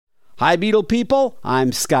Hi, Beatle people.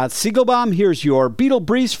 I'm Scott Siegelbaum. Here's your Beatle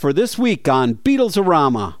Briefs for this week on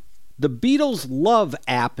Beatles-orama. The Beatles Love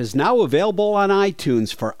app is now available on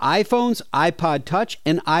iTunes for iPhones, iPod Touch,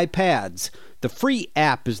 and iPads. The free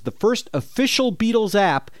app is the first official Beatles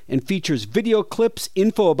app and features video clips,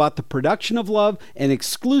 info about the production of Love, and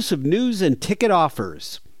exclusive news and ticket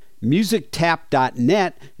offers.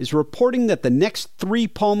 MusicTap.net is reporting that the next 3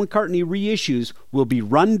 Paul McCartney reissues will be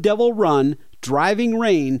Run Devil Run, Driving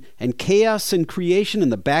Rain, and Chaos and Creation in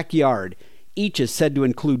the Backyard. Each is said to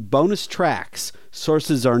include bonus tracks.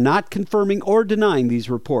 Sources are not confirming or denying these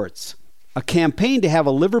reports. A campaign to have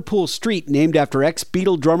a Liverpool street named after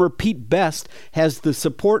ex-Beatle drummer Pete Best has the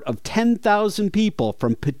support of 10,000 people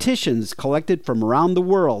from petitions collected from around the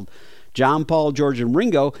world. John, Paul, George, and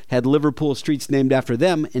Ringo had Liverpool streets named after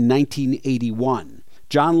them in 1981.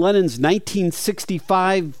 John Lennon's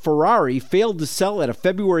 1965 Ferrari failed to sell at a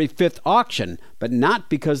February 5th auction, but not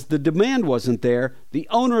because the demand wasn't there. The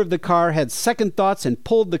owner of the car had second thoughts and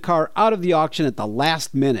pulled the car out of the auction at the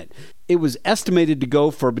last minute. It was estimated to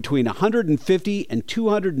go for between $150,000 and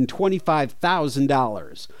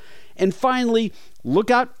 $225,000. And finally, look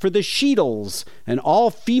out for the Sheetles, an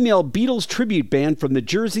all-female Beatles tribute band from the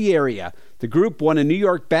Jersey area. The group won a New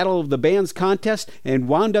York Battle of the Bands contest and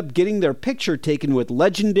wound up getting their picture taken with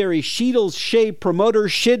legendary Sheetles Shea promoter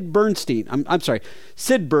Sid Bernstein.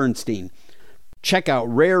 Check out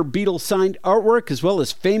rare Beatles signed artwork as well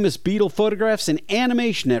as famous Beatle photographs and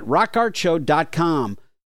animation at rockartshow.com.